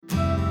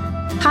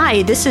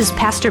Hi, this is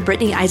Pastor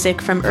Brittany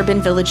Isaac from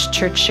Urban Village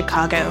Church,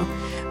 Chicago.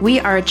 We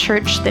are a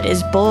church that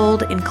is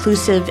bold,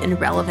 inclusive, and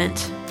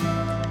relevant.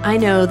 I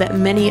know that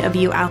many of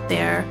you out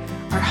there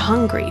are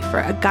hungry for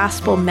a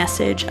gospel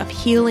message of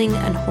healing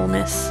and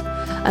wholeness,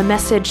 a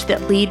message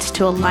that leads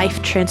to a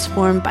life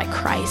transformed by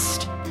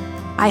Christ.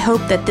 I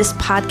hope that this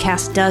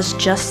podcast does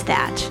just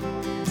that.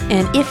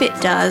 And if it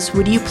does,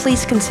 would you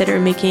please consider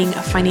making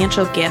a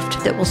financial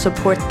gift that will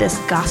support this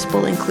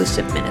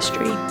gospel-inclusive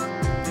ministry?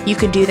 You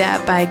can do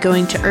that by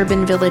going to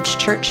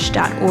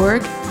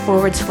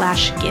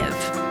urbanvillagechurch.org/give.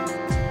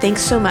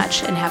 Thanks so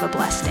much and have a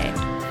blessed day.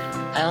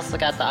 I also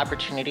got the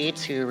opportunity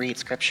to read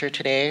scripture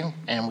today,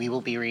 and we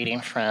will be reading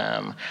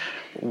from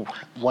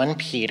 1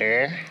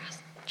 Peter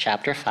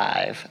chapter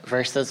 5,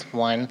 verses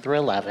 1 through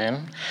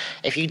 11.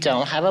 If you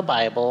don't have a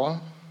Bible,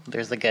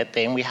 there's a good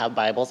thing. We have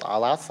Bibles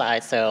all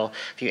outside, so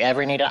if you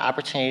ever need an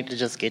opportunity to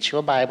just get you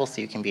a Bible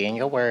so you can be in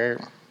your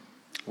word,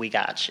 we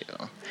got you.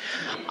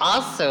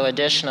 Also,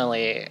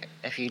 additionally,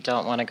 if you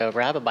don't want to go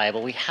grab a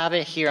Bible, we have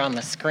it here on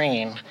the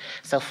screen,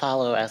 so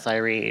follow as I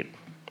read.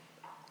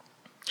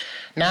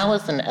 Now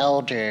as an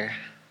elder,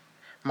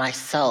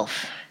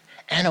 myself,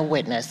 and a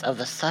witness of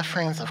the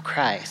sufferings of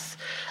Christ,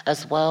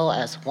 as well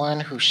as one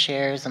who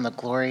shares in the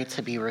glory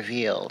to be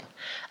revealed,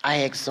 I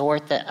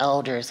exhort the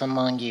elders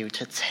among you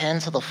to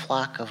tend to the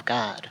flock of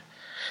God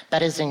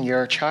that is in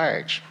your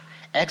charge,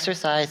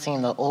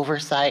 exercising the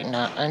oversight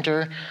not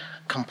under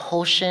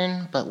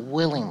compulsion, but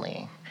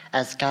willingly,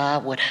 as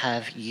God would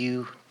have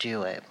you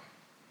do it.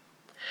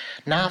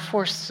 Not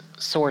for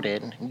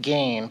sordid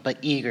gain, but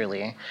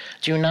eagerly.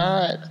 Do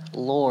not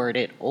lord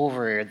it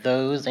over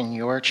those in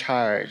your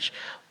charge,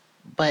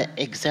 but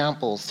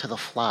examples to the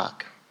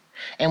flock.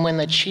 And when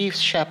the chief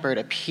shepherd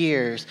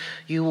appears,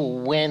 you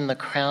will win the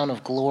crown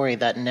of glory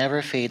that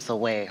never fades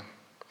away.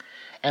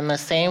 In the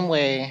same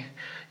way,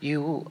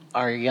 you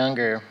are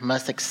younger,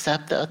 must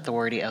accept the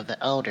authority of the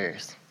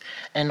elders.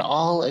 And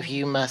all of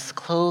you must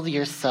clothe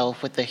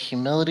yourself with the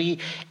humility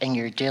in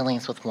your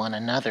dealings with one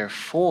another,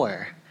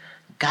 for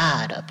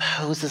God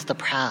opposes the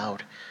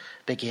proud,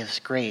 but gives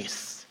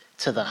grace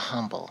to the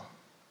humble.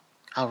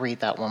 I'll read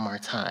that one more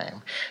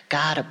time.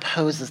 God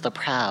opposes the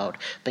proud,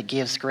 but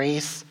gives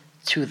grace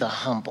to the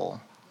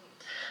humble.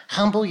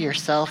 Humble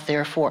yourself,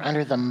 therefore,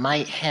 under the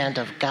mighty hand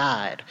of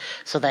God,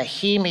 so that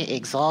he may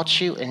exalt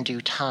you in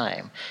due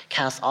time.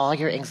 Cast all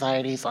your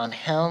anxieties on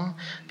him,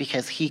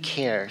 because he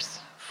cares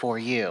for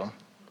you.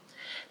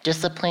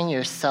 Discipline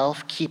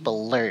yourself, keep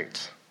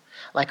alert.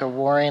 Like a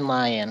roaring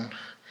lion,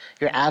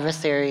 your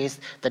adversaries,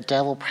 the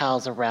devil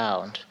prowls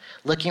around,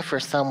 looking for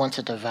someone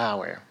to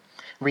devour.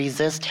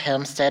 Resist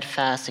him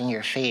steadfast in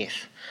your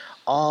faith.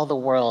 All the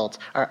world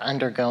are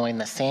undergoing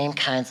the same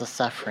kinds of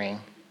suffering.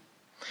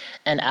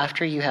 And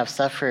after you have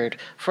suffered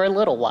for a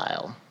little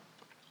while,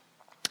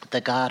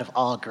 the God of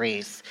all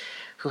grace,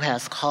 who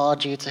has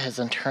called you to his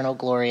eternal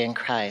glory in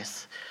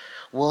Christ,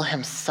 will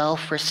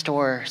himself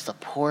restore,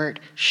 support,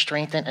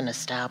 strengthen, and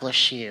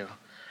establish you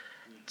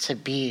to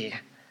be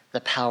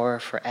the power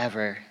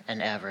forever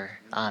and ever.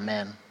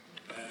 Amen.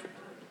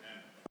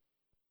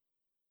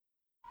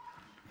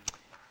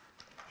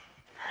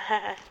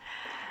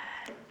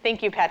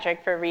 Thank you,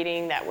 Patrick, for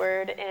reading that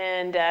word.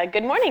 And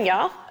good morning,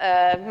 y'all.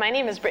 My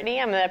name is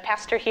Brittany. I'm the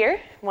pastor here,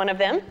 one of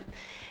them.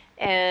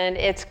 And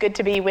it's good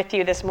to be with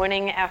you this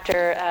morning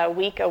after a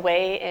week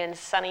away in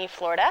sunny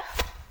Florida.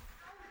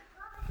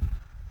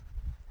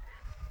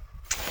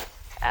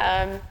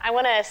 I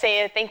want to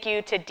say thank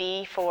you to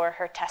Dee for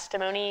her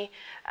testimony.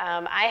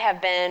 I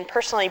have been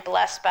personally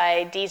blessed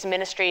by Dee's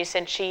ministry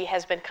since she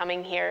has been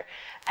coming here.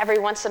 Every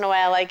once in a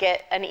while, I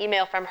get an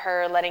email from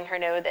her letting her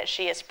know that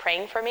she is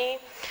praying for me,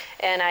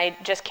 and I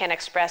just can't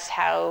express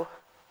how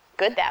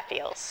good that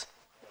feels,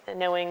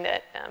 knowing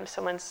that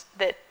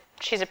that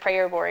she's a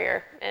prayer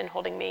warrior and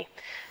holding me.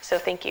 So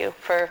thank you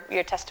for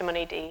your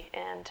testimony, Dee,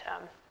 and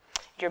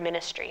your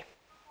ministry.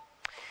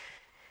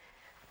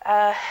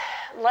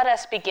 Let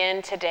us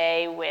begin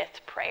today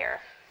with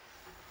prayer.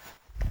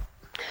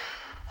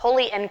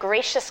 Holy and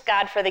gracious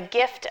God, for the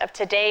gift of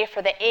today,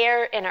 for the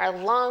air in our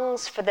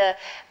lungs, for the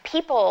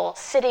people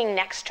sitting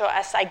next to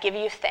us, I give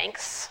you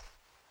thanks.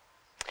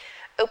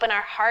 Open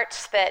our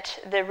hearts that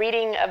the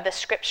reading of the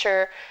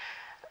scripture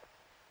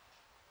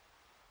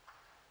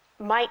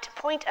might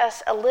point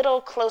us a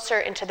little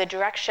closer into the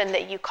direction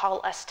that you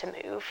call us to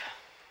move.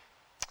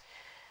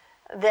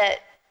 That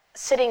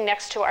sitting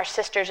next to our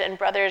sisters and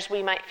brothers,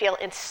 we might feel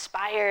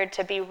inspired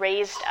to be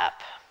raised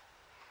up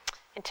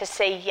and to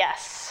say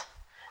yes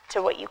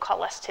to what you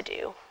call us to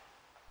do.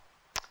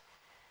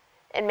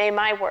 And may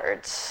my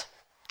words,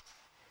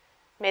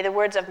 may the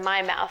words of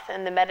my mouth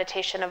and the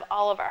meditation of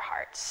all of our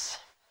hearts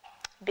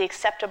be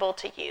acceptable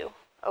to you,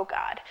 O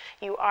God.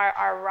 You are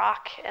our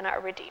rock and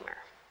our Redeemer.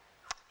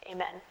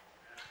 Amen.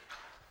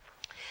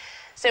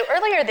 So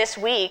earlier this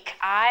week,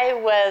 I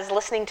was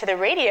listening to the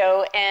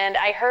radio and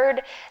I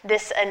heard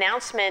this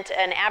announcement,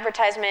 an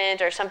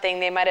advertisement or something,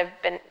 they might have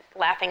been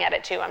laughing at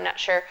it too, I'm not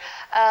sure,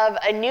 of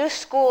a new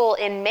school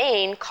in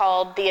Maine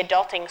called the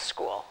Adulting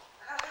School.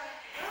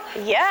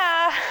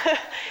 Yeah,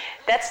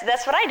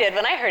 That's what I did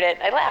when I heard it.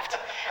 I laughed.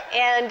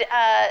 And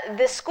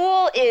the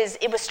school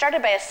it was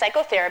started by a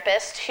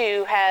psychotherapist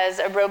who has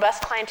a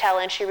robust clientele,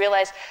 and she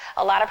realized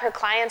a lot of her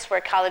clients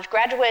were college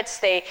graduates.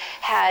 They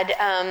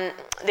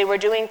were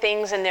doing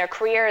things in their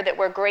career that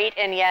were great,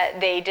 and yet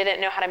they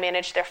didn't know how to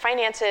manage their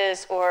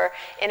finances or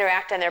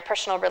interact in their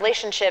personal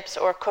relationships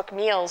or cook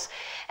meals.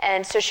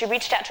 And so she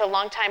reached out to a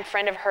longtime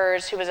friend of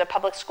hers who was a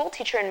public school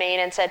teacher in Maine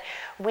and said,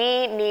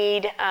 we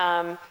need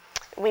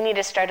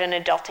to start an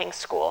adulting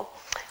school.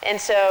 And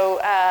so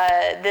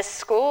this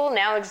school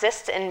now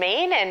exists in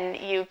Maine, and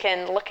you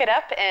can look it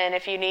up, and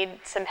if you need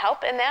some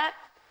help in that,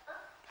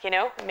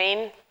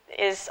 Maine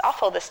is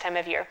awful this time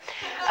of year.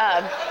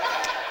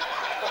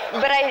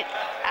 But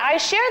I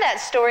share that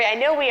story. I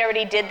know we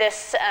already did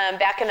this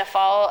back in the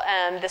fall,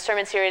 the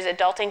sermon series,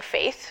 Adulting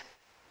Faith.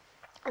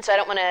 And so I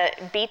don't want to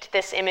beat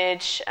this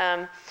image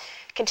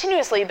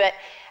continuously, but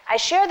I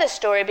share this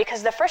story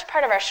because the first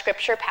part of our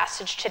scripture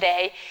passage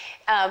today,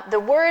 the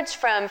words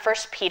from 1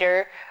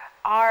 Peter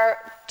are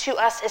to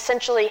us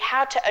essentially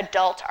how to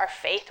adult our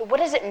faith.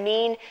 What does it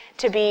mean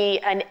to be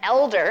an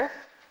elder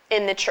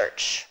in the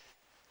church?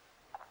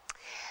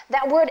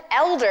 That word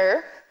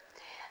elder,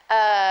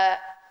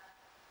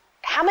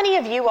 how many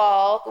of you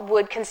all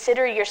would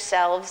consider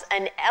yourselves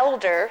an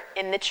elder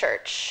in the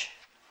church?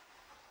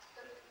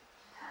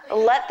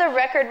 Let the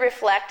record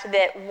reflect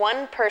that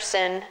one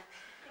person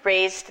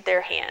raised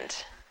their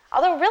hand,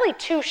 although really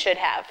two should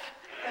have.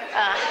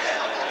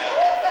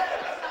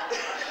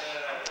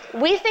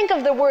 We think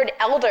of the word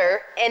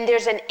elder, and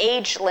there's an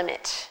age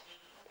limit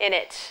in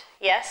it,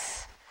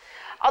 yes?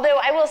 Although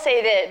I will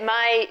say that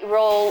my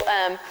role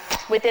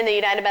within the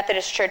United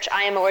Methodist Church,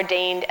 I am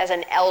ordained as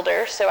an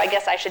elder, so I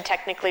guess I should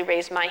technically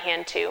raise my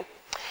hand too.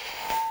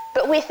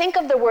 But we think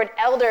of the word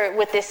elder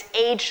with this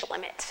age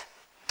limit,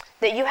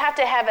 that you have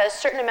to have a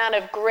certain amount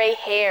of gray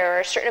hair, or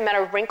a certain amount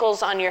of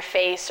wrinkles on your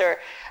face, or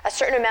a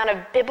certain amount of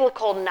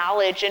biblical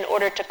knowledge in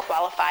order to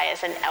qualify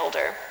as an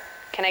elder.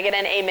 Can I get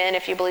an amen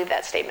if you believe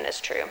that statement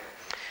is true?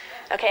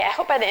 Okay, I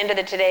hope by the end of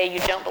the day you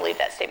don't believe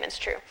that statement's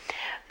true.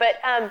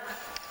 But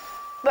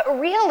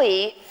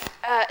really,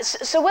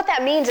 so what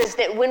that means is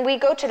that when we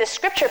go to the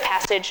scripture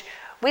passage,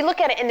 we look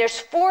at it, and there's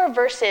 4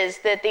 verses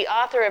that the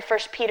author of 1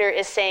 Peter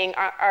is saying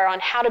are on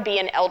how to be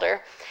an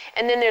elder.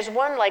 And then there's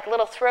one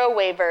little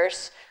throwaway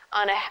verse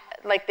on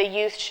the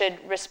youth should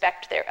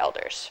respect their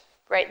elders,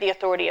 right? The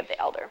authority of the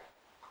elder.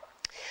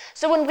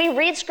 So when we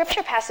read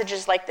scripture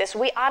passages like this,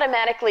 we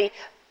automatically,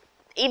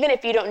 even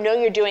if you don't know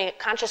you're doing it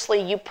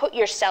consciously, you put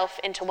yourself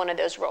into one of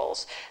those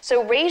roles.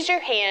 So raise your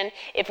hand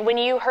if when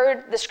you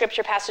heard the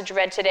scripture passage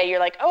read today,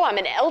 you're like, oh, I'm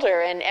an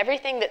elder, and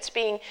everything that's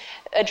being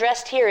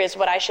addressed here is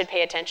what I should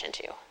pay attention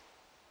to.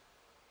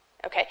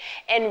 Okay,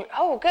 and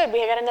oh, good,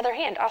 we got another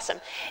hand,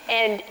 awesome.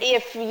 And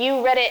if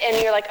you read it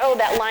and you're like, oh,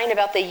 that line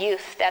about the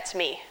youth, that's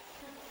me.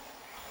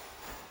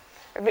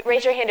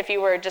 Raise your hand if you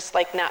were just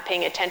not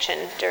paying attention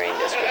during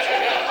the scripture.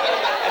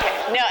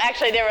 Okay, no,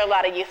 actually there were a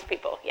lot of youth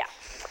people, yeah.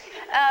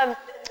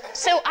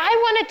 So I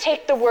want to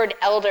take the word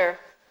elder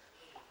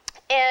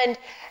and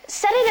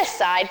set it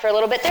aside for a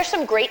little bit. There's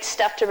some great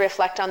stuff to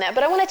reflect on that,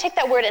 but I want to take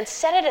that word and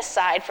set it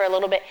aside for a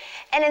little bit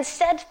and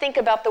instead think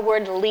about the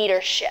word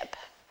leadership.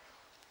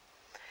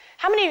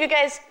 How many of you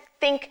guys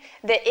think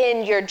that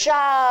in your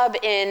job,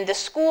 in the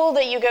school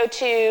that you go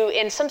to,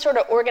 in some sort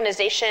of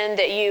organization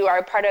that you are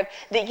a part of,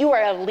 that you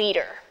are a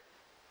leader?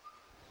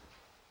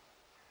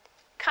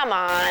 Come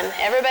on,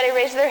 everybody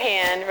raise their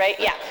hand, right?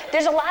 Yeah,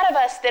 there's a lot of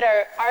us that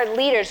are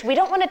leaders. We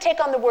don't want to take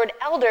on the word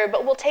elder,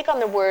 but we'll take on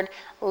the word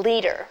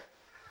leader.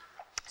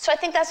 So I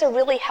think that's a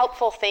really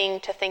helpful thing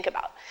to think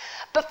about.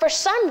 But for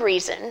some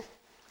reason,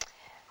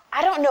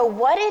 I don't know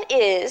what it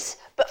is,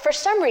 but for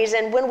some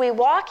reason, when we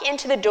walk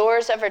into the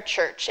doors of a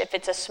church, if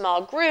it's a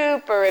small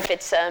group or if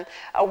it's a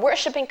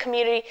worshiping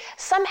community,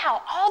 somehow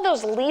all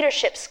those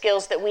leadership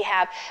skills that we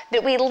have,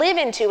 that we live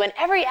into in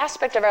every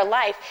aspect of our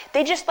life,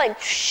 they just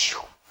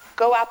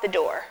go out the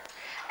door.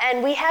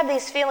 And we have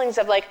these feelings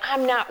of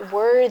I'm not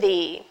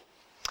worthy.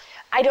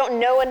 I don't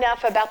know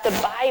enough about the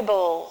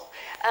Bible.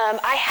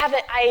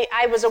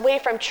 I was away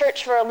from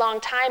church for a long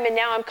time, and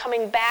now I'm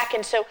coming back,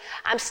 and so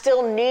I'm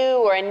still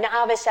new or a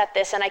novice at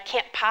this, and I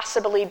can't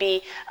possibly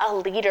be a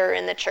leader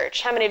in the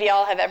church. How many of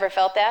y'all have ever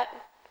felt that?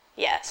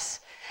 Yes.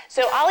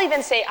 So I'll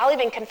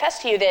even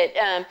confess to you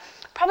that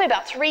probably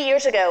about 3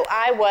 years ago,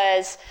 I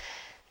was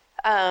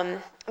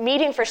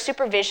meeting for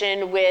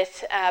supervision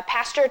with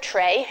Pastor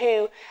Trey,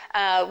 who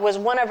was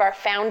one of our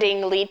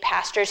founding lead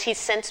pastors. He's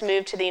since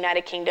moved to the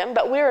United Kingdom,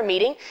 but we were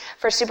meeting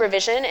for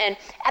supervision. And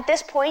at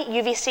this point,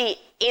 UVC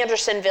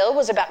Andersonville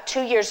was about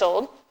 2 years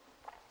old.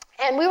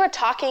 And we were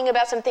talking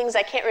about some things.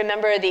 I can't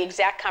remember the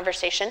exact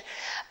conversation,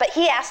 but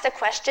he asked a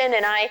question,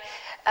 and I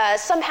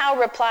somehow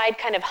replied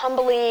kind of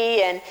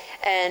humbly, and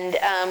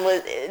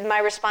my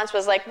response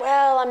was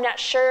well, I'm not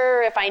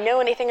sure if I know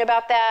anything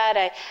about that.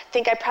 I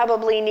think I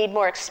probably need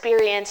more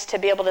experience to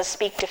be able to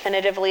speak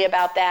definitively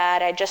about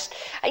that. I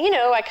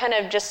kind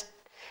of just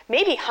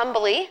maybe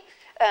humbly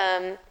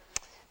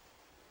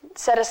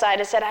set aside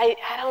and said, I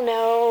don't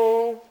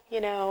know,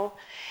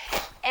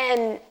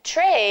 And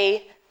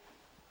Trey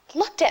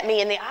looked at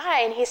me in the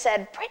eye and he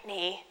said,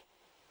 Brittany,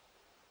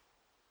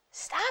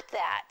 stop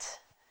that.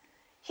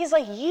 He's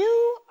like,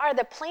 you are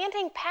the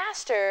planting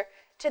pastor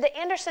to the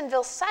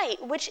Andersonville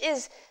site, which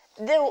is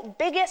the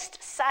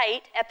biggest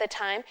site at the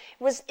time,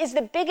 is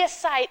the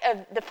biggest site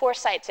of the 4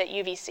 sites at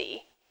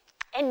UVC.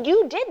 And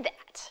you did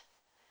that.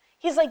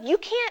 He's like, you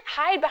can't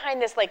hide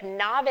behind this like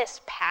novice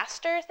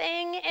pastor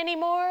thing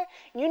anymore.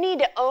 You need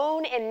to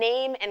own and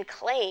name and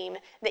claim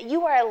that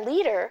you are a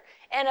leader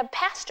and a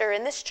pastor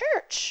in this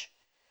church.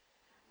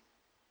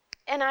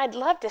 And I'd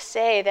love to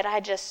say that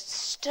I just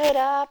stood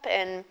up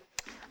and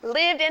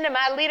lived into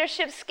my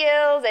leadership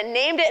skills and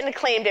named it and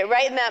claimed it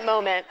right in that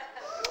moment.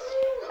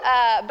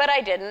 But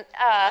I didn't.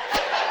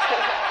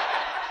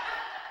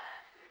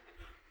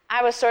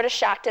 I was sort of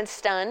shocked and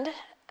stunned.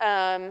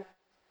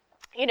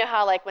 You know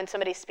how like when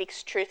somebody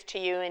speaks truth to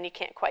you and you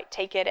can't quite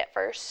take it at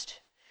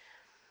first?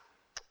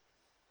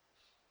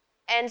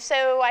 And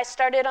so I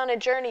started on a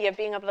journey of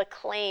being able to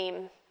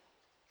claim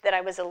that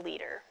I was a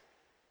leader.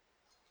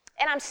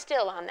 And I'm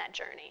still on that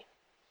journey.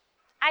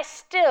 I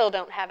still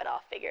don't have it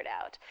all figured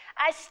out.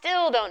 I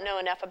still don't know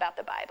enough about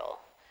the Bible.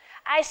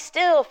 I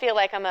still feel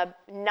like I'm a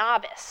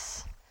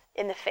novice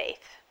in the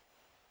faith.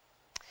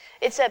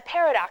 It's a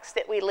paradox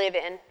that we live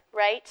in,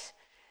 right?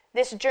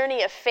 This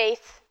journey of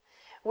faith,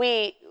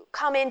 we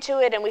come into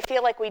it and we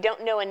feel like we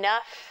don't know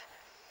enough.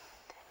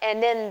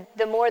 And then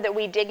the more that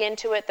we dig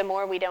into it, the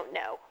more we don't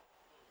know.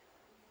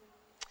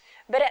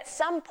 But at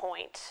some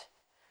point,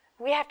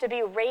 we have to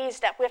be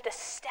raised up. We have to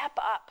step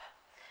up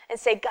and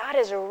say, God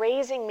is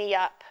raising me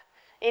up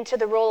into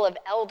the role of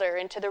elder,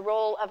 into the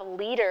role of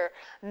leader,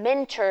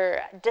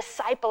 mentor,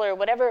 discipler,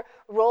 whatever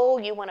role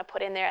you want to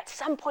put in there. At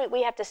some point,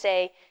 we have to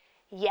say,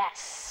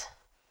 yes,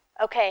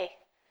 okay,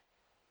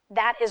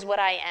 that is what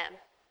I am.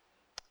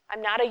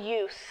 I'm not a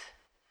youth.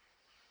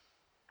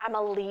 I'm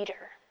a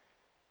leader.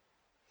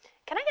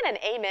 Can I get an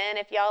amen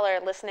if y'all are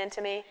listening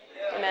to me?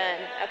 Yeah. Amen.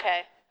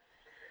 Okay.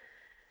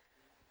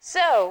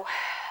 So,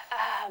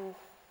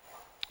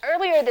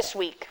 earlier this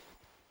week,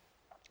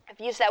 I've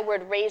used that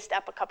word raised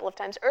up a couple of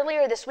times.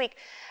 Earlier this week,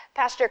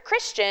 Pastor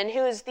Christian,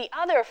 who is the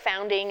other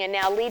founding and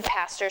now lead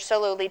pastor,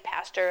 solo lead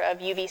pastor of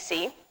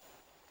UVC,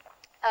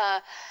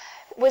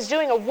 was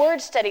doing a word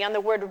study on the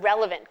word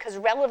relevant, because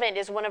relevant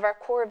is one of our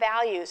core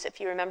values,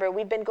 if you remember.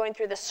 We've been going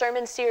through the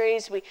sermon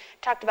series. We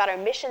talked about our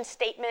mission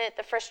statement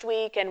the first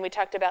week, and we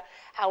talked about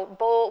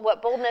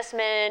what boldness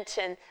meant.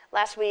 And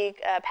last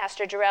week,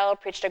 Pastor Jarrell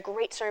preached a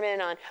great sermon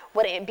on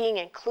what being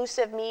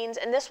inclusive means.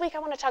 And this week, I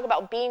want to talk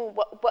about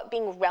what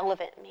being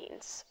relevant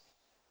means.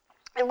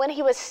 And when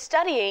he was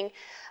studying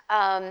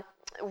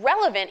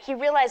relevant, he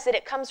realized that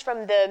it comes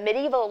from the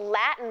medieval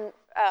Latin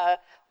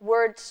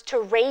words to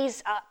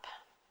raise up.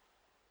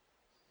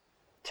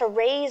 To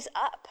raise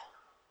up.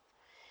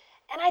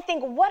 And I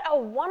think what a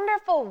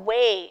wonderful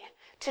way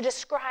to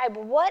describe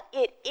what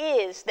it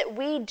is that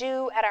we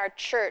do at our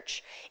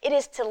church. It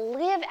is to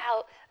live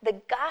out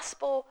the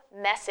gospel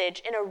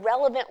message in a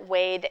relevant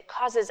way that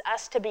causes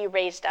us to be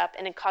raised up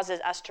and it causes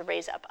us to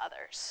raise up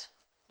others.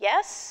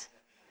 Yes?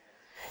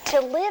 To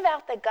live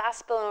out the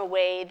gospel in a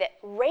way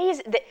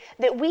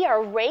that we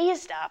are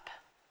raised up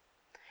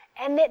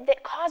and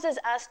that causes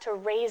us to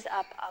raise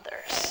up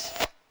others.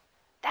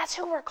 That's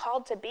who we're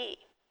called to be.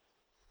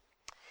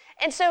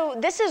 And so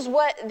this is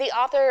what the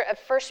author of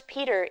 1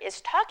 Peter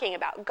is talking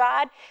about.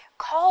 God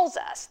calls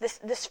us,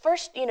 this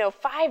first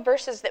 5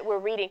 verses that we're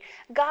reading,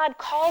 God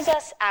calls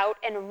us out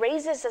and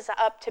raises us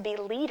up to be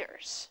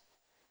leaders.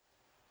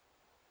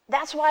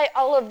 That's why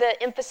all of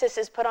the emphasis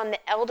is put on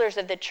the elders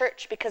of the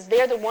church, because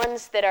they're the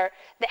ones that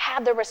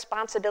have the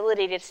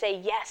responsibility to say,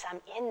 yes, I'm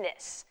in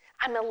this.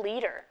 I'm a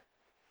leader.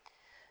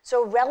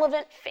 So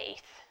relevant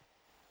faith.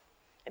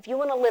 If you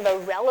want to live a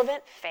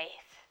relevant faith,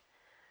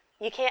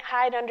 you can't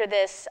hide under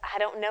this, I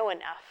don't know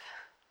enough.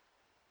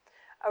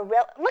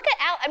 Look at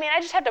Alex. I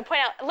just have to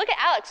point out, look at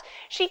Alex.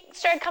 She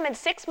started coming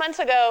 6 months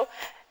ago,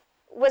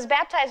 was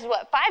baptized,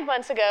 5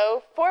 months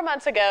ago, 4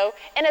 months ago,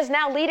 and is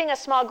now leading a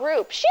small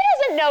group. She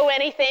doesn't know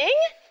anything.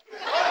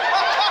 She's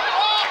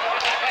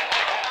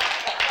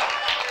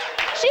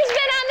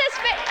been on this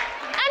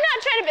I'm not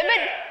trying to,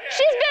 but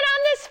she's been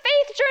on this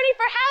faith journey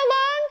for how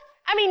long?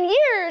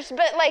 Years,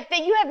 but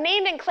that you have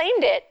named and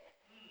claimed it.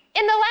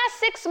 In the last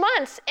 6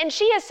 months, and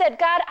she has said,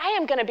 God, I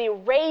am going to be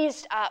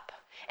raised up,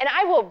 and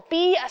I will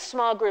be a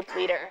small group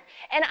leader,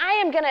 and I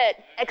am going to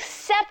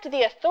accept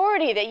the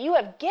authority that you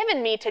have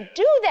given me to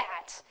do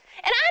that.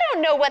 And I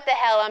don't know what the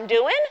hell I'm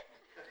doing.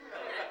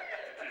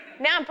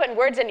 Now I'm putting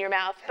words in your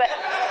mouth, but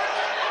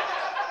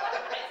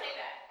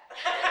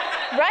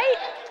right?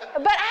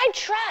 But I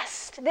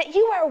trust that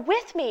you are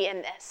with me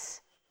in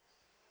this,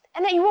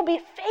 and that you will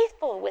be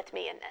faithful with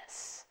me in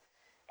this.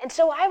 And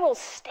so I will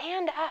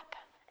stand up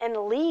and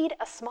lead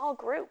a small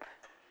group.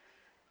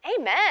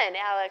 Amen,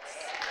 Alex.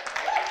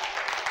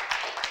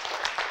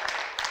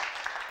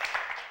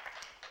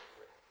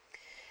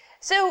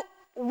 So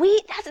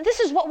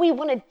this is what we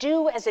want to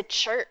do as a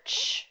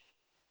church.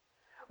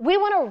 We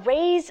want to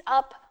raise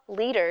up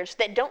leaders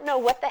that don't know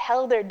what the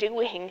hell they're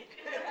doing.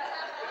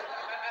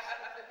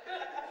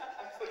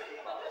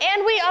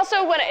 And we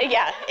also want to,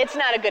 it's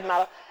not a good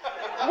model.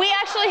 We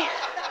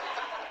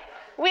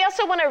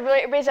also want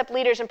to raise up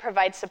leaders and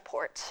provide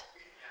support.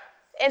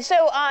 And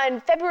so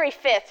on February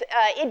 5th,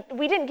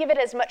 we didn't give it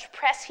as much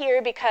press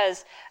here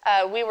because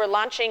we were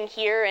launching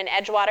here in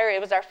Edgewater.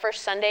 It was our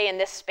first Sunday in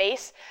this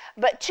space.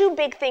 But two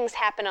big things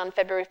happened on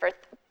February 5th.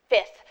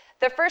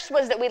 The first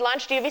was that we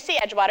launched UVC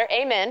Edgewater.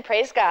 Amen.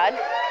 Praise God.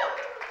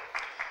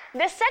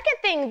 The second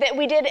thing that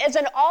we did as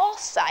an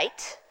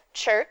all-site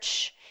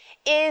church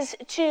is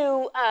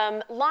to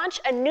launch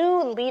a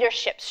new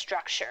leadership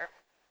structure.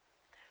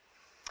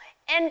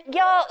 And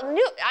y'all,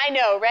 I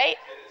know, right?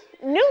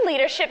 New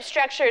leadership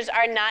structures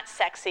are not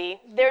sexy.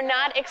 They're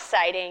not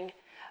exciting,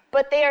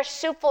 but they are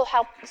super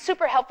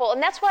helpful.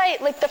 And that's why,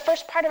 like, the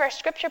first part of our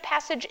scripture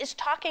passage is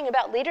talking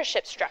about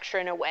leadership structure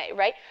in a way,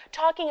 right?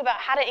 Talking about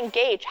how to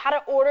engage, how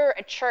to order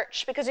a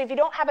church. Because if you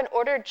don't have an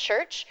ordered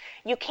church,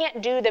 you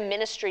can't do the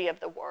ministry of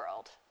the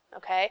world,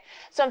 okay?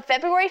 So on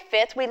February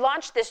 5th, we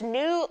launched this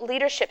new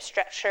leadership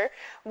structure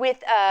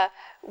with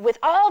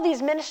all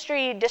these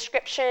ministry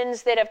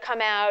descriptions that have come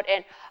out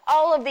and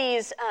all of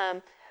these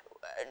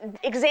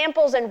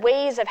examples and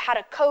ways of how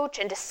to coach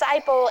and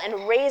disciple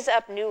and raise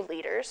up new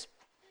leaders.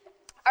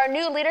 Our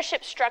new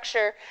leadership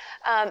structure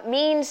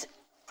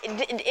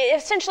it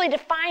essentially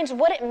defines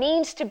what it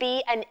means to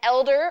be an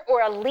elder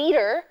or a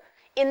leader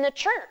in the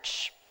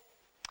church.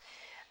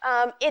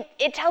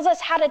 It tells us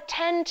how to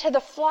tend to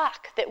the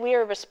flock that we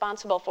are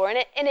responsible for,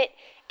 and it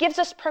gives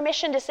us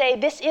permission to say,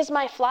 this is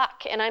my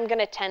flock, and I'm going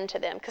to tend to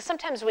them. Because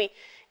sometimes we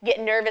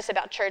get nervous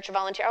about church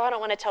volunteer. I don't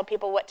want to tell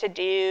people what to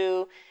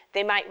do.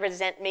 They might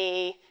resent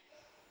me.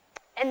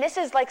 And this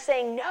is like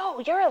saying,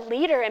 no, you're a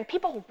leader, and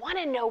people want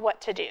to know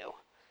what to do.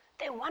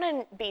 They want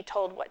to be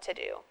told what to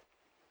do.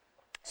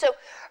 So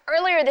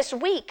earlier this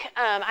week,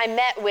 I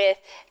met with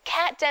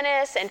Kat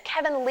Dennis and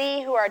Kevin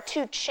Lee, who are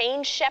two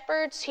change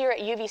shepherds here at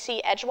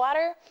UVC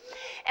Edgewater.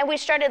 And we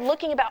started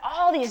looking about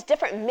all these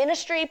different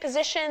ministry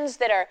positions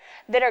that are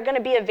going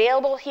to be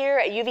available here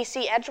at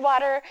UVC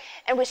Edgewater.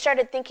 And we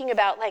started thinking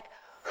about, like,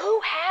 who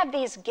have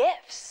these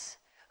gifts?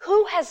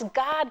 Who has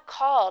God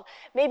called,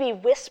 maybe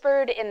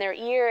whispered in their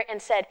ear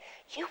and said,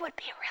 you would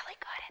be really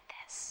good at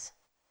this?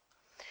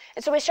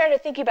 And so we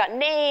started thinking about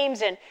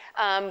names, and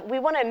we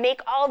want to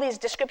make all these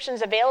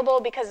descriptions available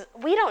because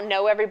we don't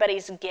know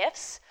everybody's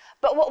gifts.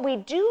 But what we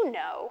do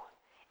know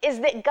is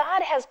that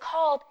God has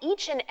called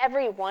each and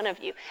every one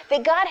of you,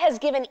 that God has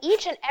given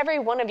each and every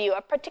one of you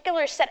a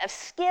particular set of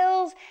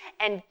skills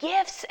and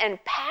gifts and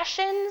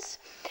passions,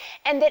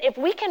 and that if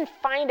we can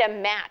find a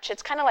match,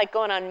 it's kind of like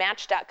going on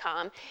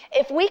Match.com,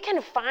 if we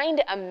can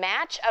find a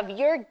match of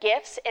your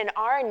gifts and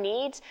our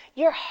needs,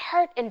 your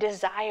heart and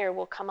desire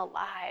will come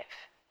alive.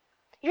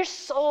 Your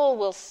soul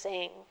will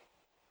sing.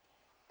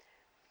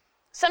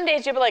 Some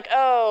days you'll be like,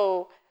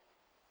 oh,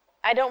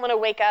 I don't want to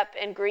wake up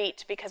and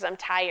greet because I'm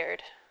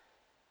tired.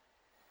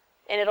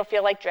 And it'll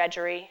feel like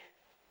drudgery.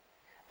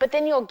 But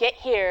then you'll get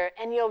here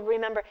and you'll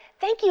remember,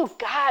 thank you,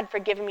 God, for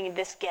giving me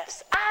these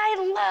gifts.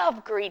 I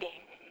love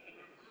greeting.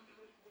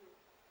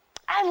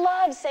 I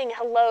love saying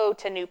hello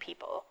to new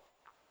people.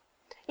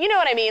 You know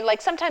what I mean?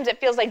 Like sometimes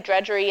it feels like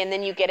drudgery and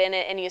then you get in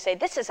it and you say,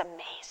 this is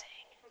amazing.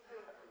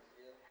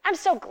 I'm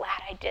so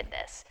glad I did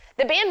this.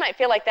 The band might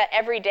feel like that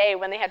every day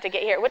when they have to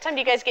get here. What time do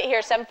you guys get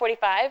here?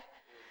 7:45?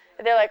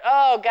 They're like,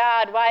 oh,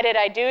 God, why did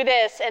I do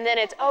this? And then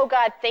it's, oh,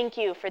 God, thank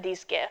you for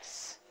these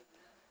gifts.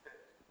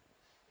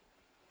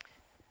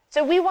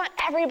 So we want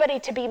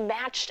everybody to be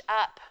matched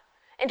up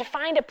and to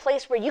find a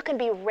place where you can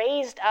be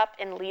raised up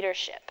in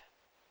leadership.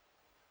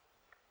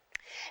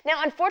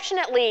 Now,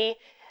 unfortunately,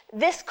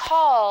 this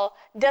call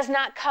does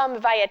not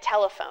come via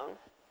telephone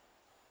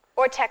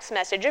or text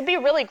message. It'd be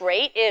really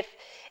great if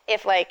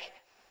like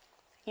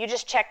you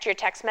just checked your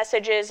text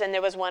messages and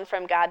there was one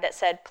from God that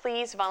said,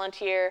 please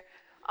volunteer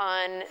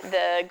on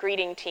the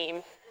greeting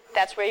team.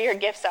 That's where your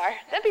gifts are.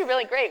 That'd be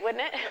really great,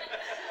 wouldn't it?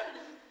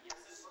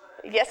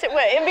 Yes, it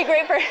would. It'd be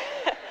great for...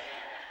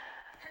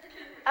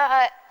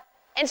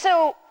 And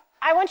so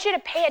I want you to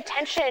pay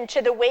attention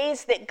to the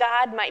ways that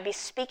God might be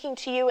speaking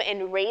to you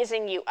and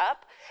raising you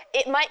up.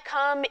 It might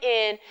come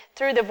in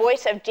through the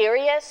voice of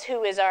Darius,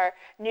 who is our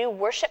new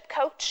worship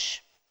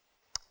coach.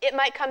 It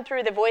might come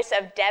through the voice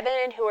of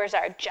Devin, who is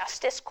our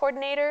justice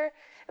coordinator.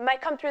 It might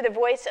come through the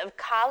voice of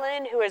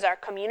Colin, who is our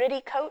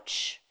community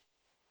coach.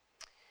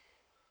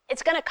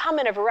 It's going to come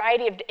in a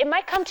variety of... It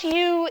might come to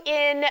you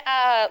in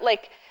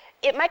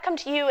It might come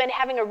to you in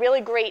having a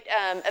really great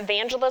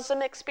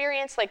evangelism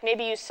experience, like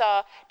maybe you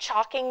saw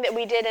chalking that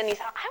we did and you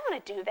thought, I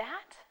want to do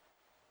that.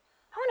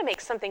 I want to make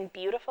something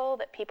beautiful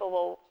that people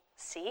will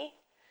see.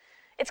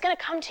 It's going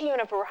to come to you in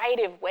a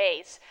variety of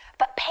ways,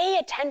 but pay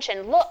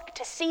attention, look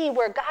to see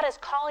where God is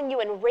calling you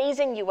and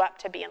raising you up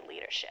to be in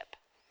leadership.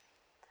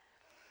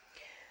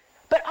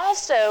 But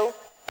also,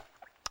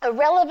 a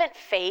relevant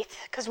faith,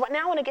 because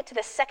now I want to get to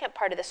the second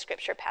part of the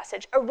scripture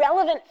passage. A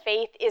relevant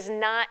faith is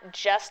not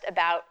just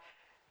about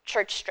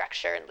church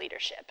structure and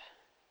leadership,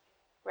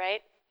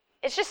 right?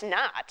 It's just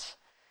not.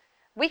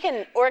 We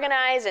can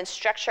organize and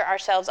structure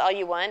ourselves all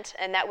you want,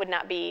 and that would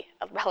not be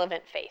a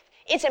relevant faith.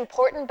 It's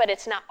important, but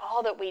it's not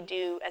all that we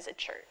do as a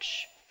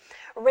church.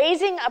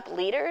 Raising up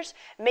leaders,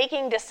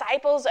 making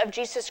disciples of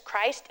Jesus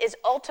Christ is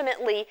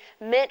ultimately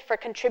meant for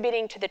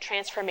contributing to the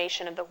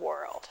transformation of the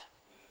world.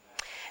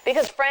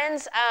 Because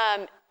friends,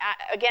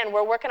 again,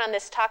 we're working on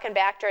this talking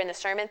back during the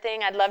sermon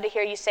thing. I'd love to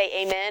hear you say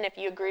amen if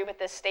you agree with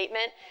this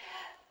statement.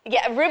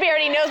 Yeah, Ruby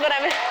already knows what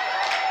I'm...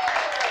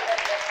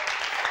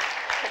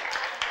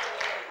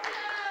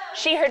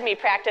 She heard me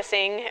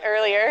practicing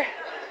earlier.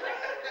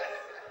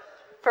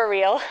 For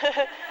real.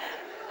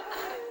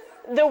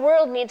 The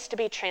world needs to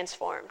be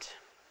transformed.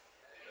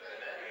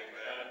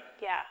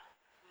 Yeah.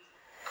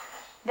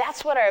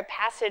 That's what our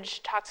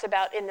passage talks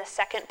about in the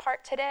second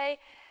part today.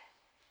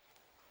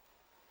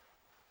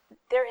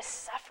 There is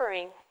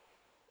suffering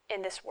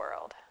in this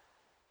world.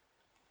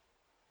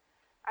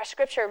 Our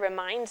scripture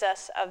reminds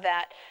us of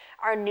that.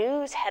 Our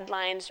news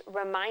headlines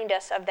remind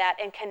us of that,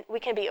 and we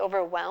can be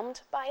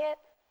overwhelmed by it.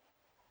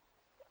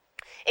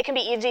 It can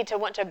be easy to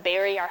want to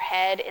bury our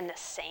head in the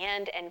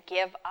sand and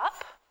give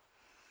up.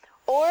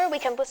 Or we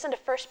can listen to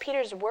 1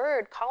 Peter's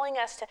word calling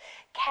us to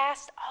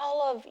cast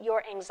all of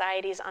your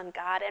anxieties on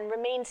God and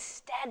remain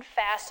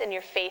steadfast in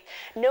your faith,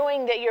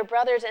 knowing that your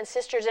brothers and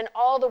sisters in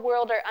all the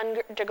world are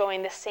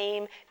undergoing the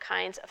same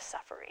kinds of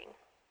suffering.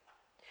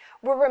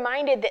 We're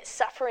reminded that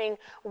suffering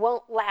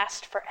won't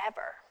last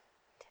forever,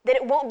 that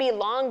it won't be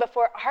long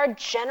before our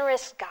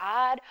generous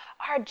God,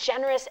 our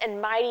generous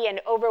and mighty and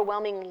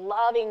overwhelming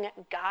loving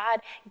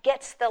God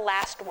gets the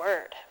last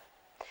word.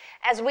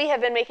 As we have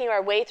been making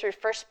our way through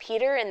 1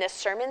 Peter in this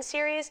sermon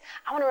series,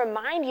 I want to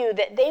remind you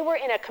that they were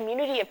in a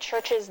community of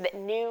churches that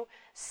knew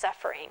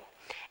suffering.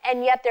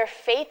 And yet their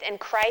faith in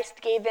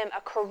Christ gave them a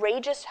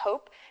courageous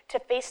hope to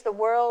face the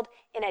world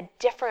in a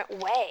different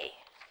way.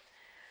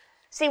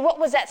 See, what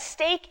was at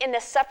stake in the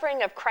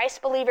suffering of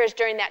Christ believers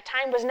during that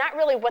time was not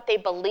really what they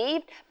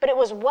believed, but it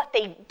was what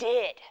they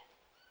did.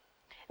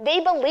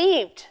 They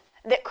believed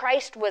that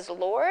Christ was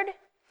Lord,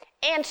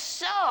 and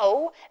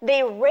so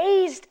they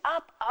raised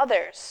up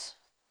others.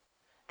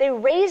 They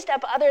raised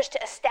up others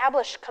to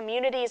establish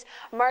communities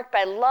marked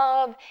by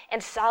love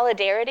and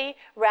solidarity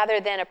rather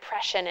than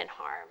oppression and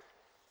harm.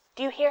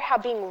 Do you hear how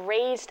being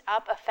raised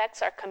up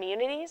affects our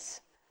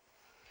communities?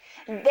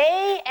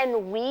 They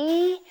and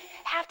we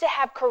have to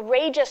have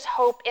courageous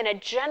hope in a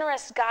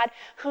generous God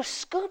who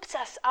scoops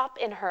us up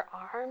in her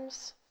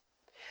arms,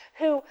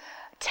 who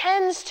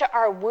tends to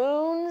our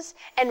wounds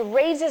and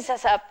raises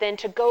us up then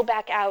to go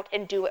back out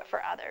and do it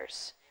for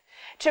others,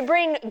 to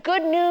bring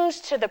good news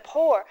to the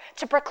poor,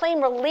 to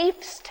proclaim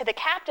reliefs to the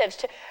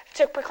captives,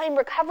 to proclaim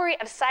recovery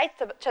of sight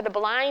to the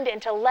blind,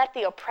 and to let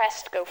the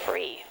oppressed go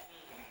free.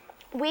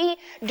 We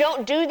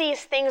don't do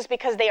these things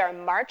because they are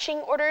marching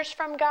orders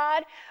from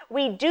God.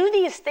 We do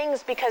these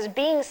things because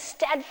being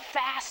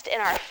steadfast in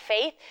our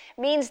faith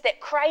means that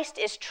Christ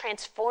is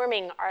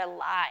transforming our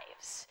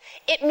lives.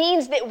 It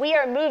means that we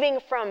are moving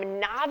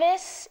from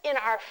novice in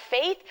our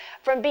faith,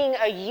 from being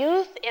a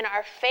youth in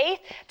our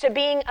faith, to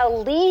being a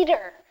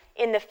leader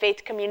in the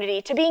faith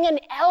community, to being an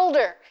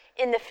elder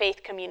in the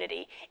faith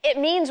community. It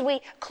means we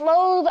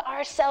clothe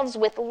ourselves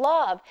with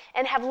love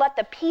and have let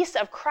the peace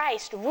of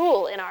Christ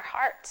rule in our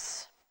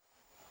hearts.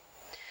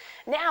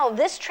 Now,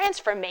 this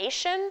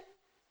transformation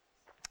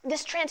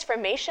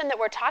that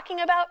we're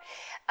talking about,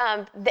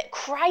 that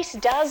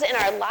Christ does in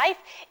our life,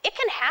 it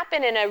can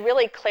happen in a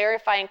really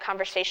clarifying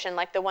conversation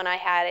like the one I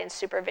had in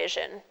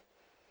supervision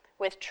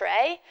with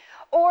Trey,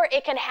 or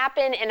it can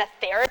happen in a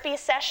therapy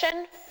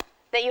session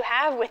that you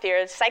have with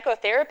your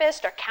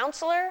psychotherapist or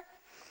counselor.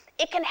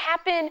 It can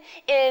happen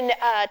in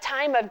a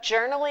time of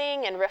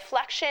journaling and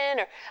reflection,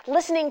 or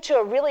listening to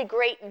a really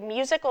great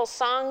musical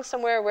song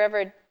somewhere,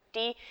 wherever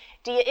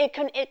it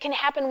can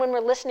happen when we're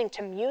listening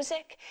to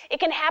music. It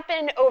can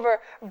happen over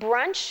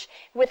brunch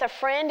with a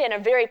friend in a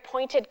very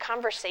pointed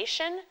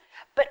conversation.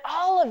 But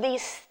all of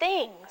these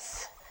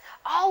things,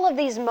 all of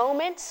these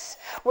moments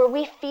where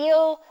we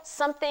feel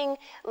something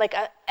like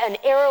an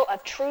arrow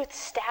of truth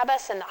stab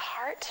us in the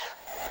heart,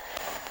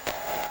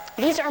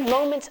 these are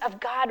moments of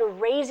God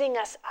raising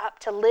us up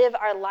to live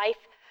our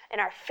life and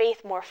our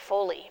faith more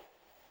fully.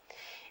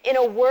 In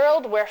a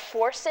world where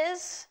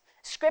forces,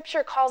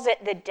 Scripture calls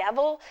it the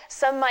devil,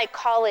 some might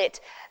call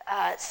it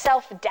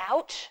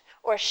self-doubt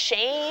or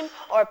shame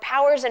or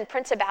powers and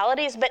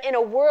principalities, but in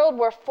a world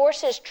where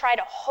forces try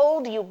to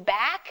hold you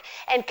back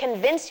and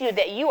convince you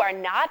that you are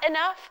not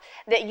enough,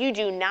 that you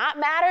do not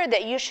matter,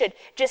 that you should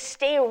just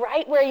stay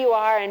right where you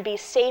are and be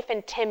safe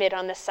and timid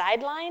on the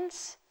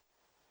sidelines,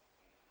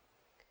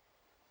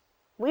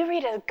 we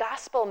read a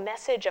gospel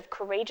message of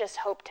courageous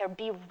hope to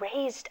be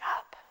raised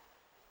up,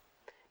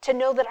 to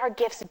know that our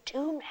gifts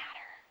do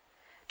matter,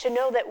 to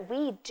know that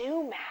we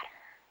do matter,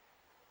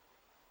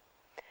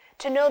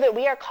 to know that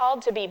we are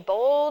called to be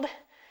bold,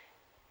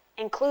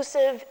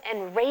 inclusive,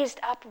 and raised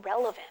up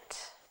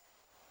relevant.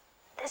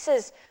 This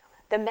is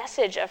the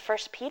message of 1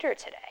 Peter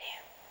today.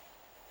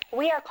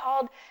 We are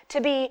called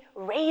to be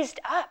raised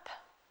up,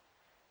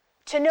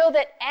 to know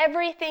that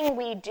everything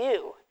we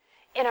do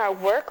in our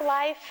work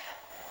life,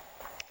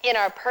 in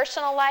our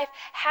personal life,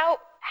 how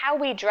how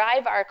we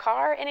drive our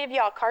car? Any of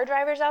y'all car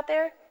drivers out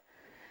there?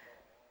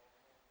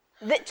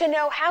 To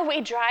know how we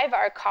drive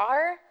our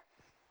car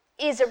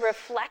is a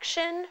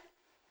reflection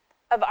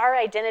of our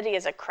identity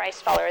as a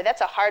Christ follower.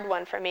 That's a hard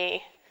one for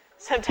me.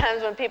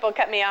 Sometimes when people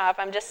cut me off,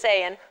 I'm just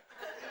saying.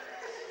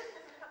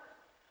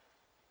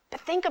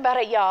 But think about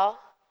it, y'all.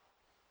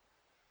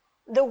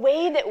 The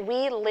way that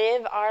we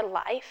live our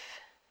life,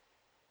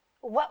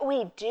 what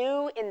we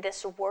do in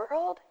this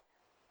world,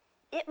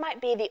 it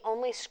might be the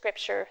only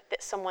scripture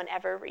that someone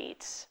ever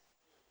reads.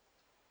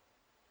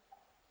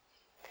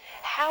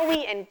 How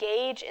we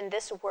engage in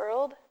this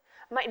world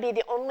might be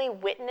the only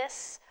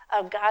witness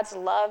of God's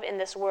love in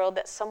this world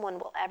that someone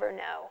will ever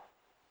know.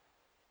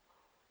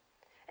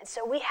 And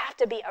so we have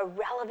to be a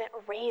relevant,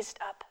 raised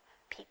up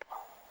people.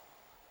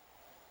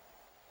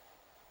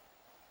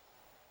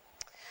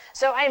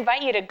 So I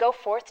invite you to go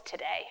forth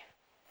today,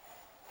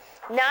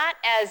 not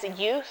as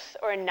youth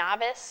or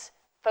novice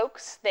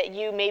folks that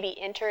you maybe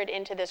entered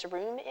into this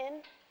room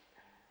in,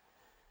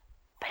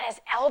 but as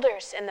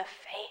elders in the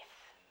faith,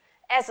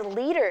 as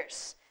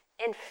leaders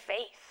in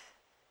faith.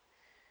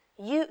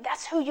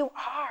 That's who you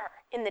are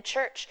in the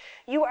church.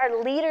 You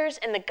are leaders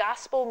in the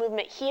gospel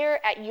movement here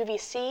at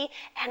UVC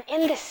and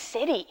in the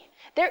city.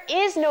 There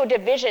is no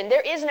division.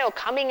 There is no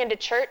coming into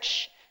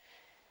church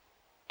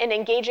and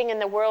engaging in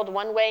the world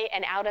one way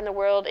and out in the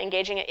world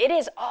engaging it. It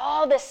is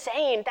all the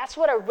same. That's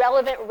what a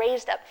relevant,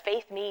 raised up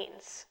faith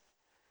means.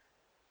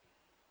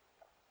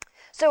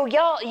 So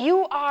y'all,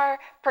 you are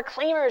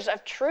proclaimers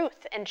of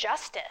truth and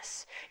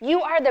justice.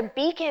 You are the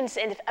beacons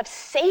of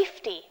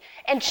safety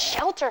and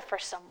shelter for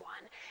someone.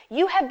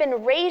 You have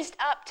been raised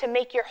up to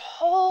make your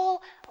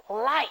whole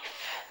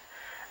life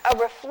a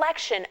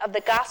reflection of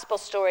the gospel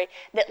story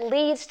that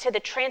leads to the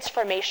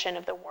transformation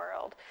of the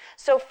world.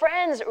 So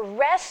friends,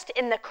 rest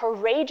in the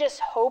courageous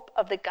hope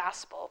of the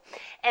gospel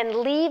and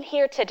leave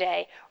here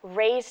today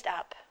raised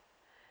up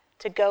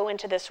to go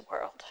into this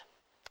world.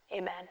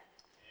 Amen.